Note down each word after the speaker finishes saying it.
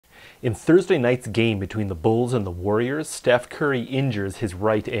In Thursday night's game between the Bulls and the Warriors, Steph Curry injures his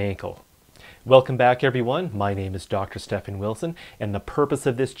right ankle. Welcome back, everyone. My name is Dr. Stefan Wilson, and the purpose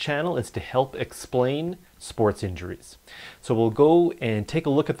of this channel is to help explain sports injuries. So we'll go and take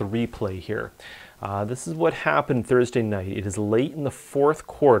a look at the replay here. This is what happened Thursday night. It is late in the fourth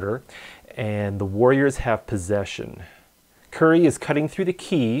quarter, and the Warriors have possession. Curry is cutting through the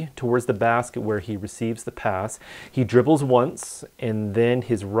key towards the basket where he receives the pass. He dribbles once, and then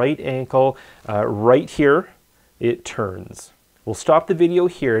his right ankle, right here, it turns. We'll stop the video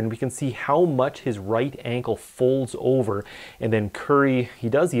here, and we can see how much his right ankle folds over, and then Curry, he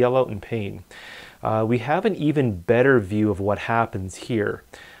does yell out in pain. We have an even better view of what happens here.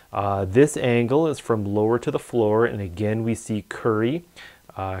 This angle is from lower to the floor, and again we see Curry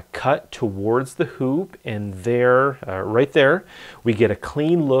cut towards the hoop, and there, right there, we get a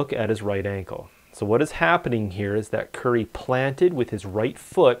clean look at his right ankle. So what is happening here is that Curry planted with his right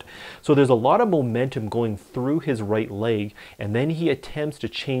foot, so there's a lot of momentum going through his right leg, and then he attempts to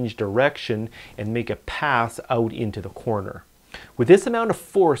change direction and make a pass out into the corner. With this amount of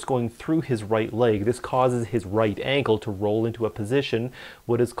force going through his right leg, this causes his right ankle to roll into a position,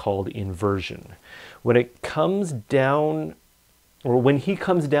 what is called inversion. When it comes down, or when he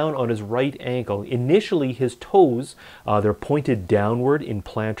comes down on his right ankle, initially his toes, they're pointed downward in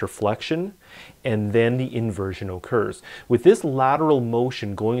plantar flexion, and then the inversion occurs. With this lateral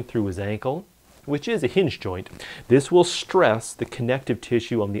motion going through his ankle, which is a hinge joint, this will stress the connective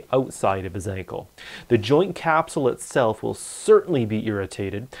tissue on the outside of his ankle. The joint capsule itself will certainly be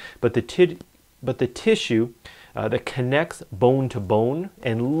irritated, but the tissue that connects bone to bone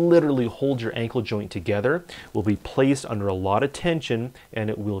and literally holds your ankle joint together will be placed under a lot of tension, and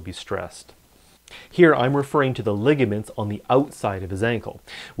it will be stressed. Here I'm referring to the ligaments on the outside of his ankle.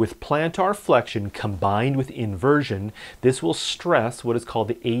 With plantar flexion combined with inversion, this will stress what is called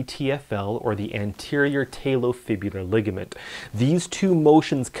the ATFL, or the anterior talo-fibular ligament. These two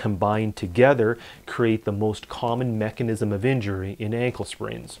motions combined together create the most common mechanism of injury in ankle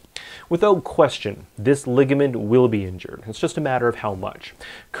sprains. Without question, this ligament will be injured. It's just a matter of how much.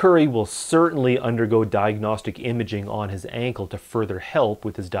 Curry will certainly undergo diagnostic imaging on his ankle to further help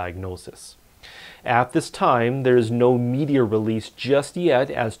with his diagnosis. At this time, there is no media release just yet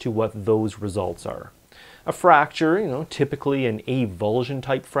as to what those results are. A fracture, typically an avulsion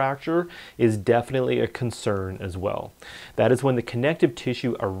type fracture, is definitely a concern as well. That is when the connective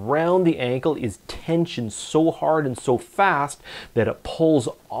tissue around the ankle is tensioned so hard and so fast that it pulls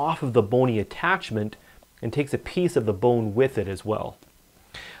off of the bony attachment and takes a piece of the bone with it as well.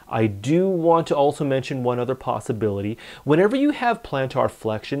 I do want to also mention one other possibility. Whenever you have plantar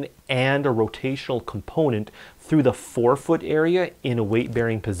flexion and a rotational component through the forefoot area in a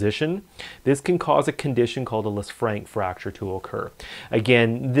weight-bearing position, this can cause a condition called a LisFranc fracture to occur.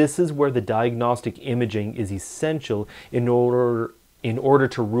 Again, this is where the diagnostic imaging is essential in order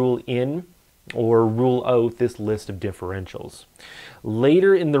to rule in or rule out this list of differentials.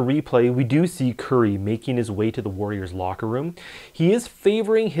 Later in the replay, we do see Curry making his way to the Warriors' locker room. He is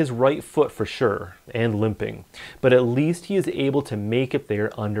favoring his right foot for sure, and limping, but at least he is able to make it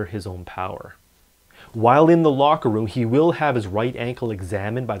there under his own power. While in the locker room, he will have his right ankle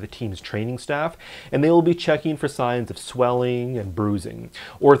examined by the team's training staff, and they will be checking for signs of swelling and bruising.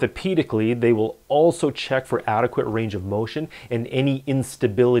 Orthopedically, they will also check for adequate range of motion and any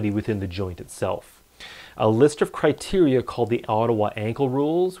instability within the joint itself. A list of criteria called the Ottawa Ankle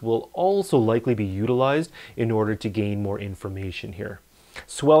Rules will also likely be utilized in order to gain more information here.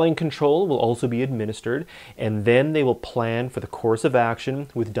 Swelling control will also be administered, and then they will plan for the course of action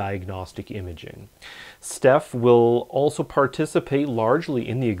with diagnostic imaging. Steph will also participate largely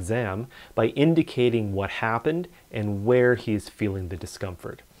in the exam by indicating what happened and where he is feeling the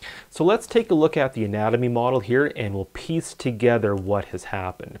discomfort. So let's take a look at the anatomy model here, and we'll piece together what has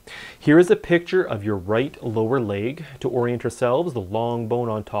happened. Here is a picture of your right lower leg. To orient ourselves, the long bone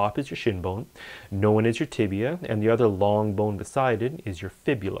on top is your shin bone, known as your tibia, and the other long bone beside it is your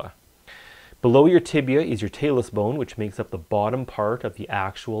fibula. Below your tibia is your talus bone, which makes up the bottom part of the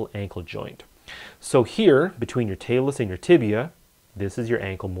actual ankle joint. So here, between your talus and your tibia, this is your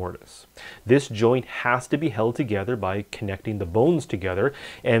ankle mortise. This joint has to be held together by connecting the bones together,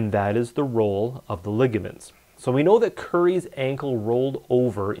 and that is the role of the ligaments. So we know that Curry's ankle rolled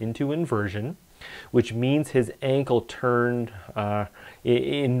over into inversion, which means his ankle turned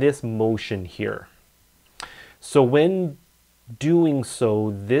in this motion here. So when doing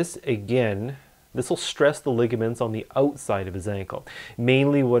so, this again This will stress the ligaments on the outside of his ankle,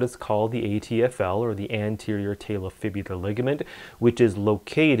 mainly what is called the ATFL, or the anterior talo-fibular ligament, which is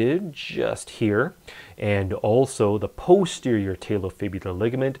located just here, and also the posterior talo-fibular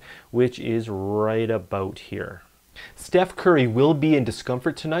ligament, which is right about here. Steph Curry will be in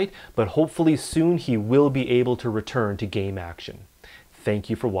discomfort tonight, but hopefully soon he will be able to return to game action. Thank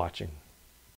you for watching.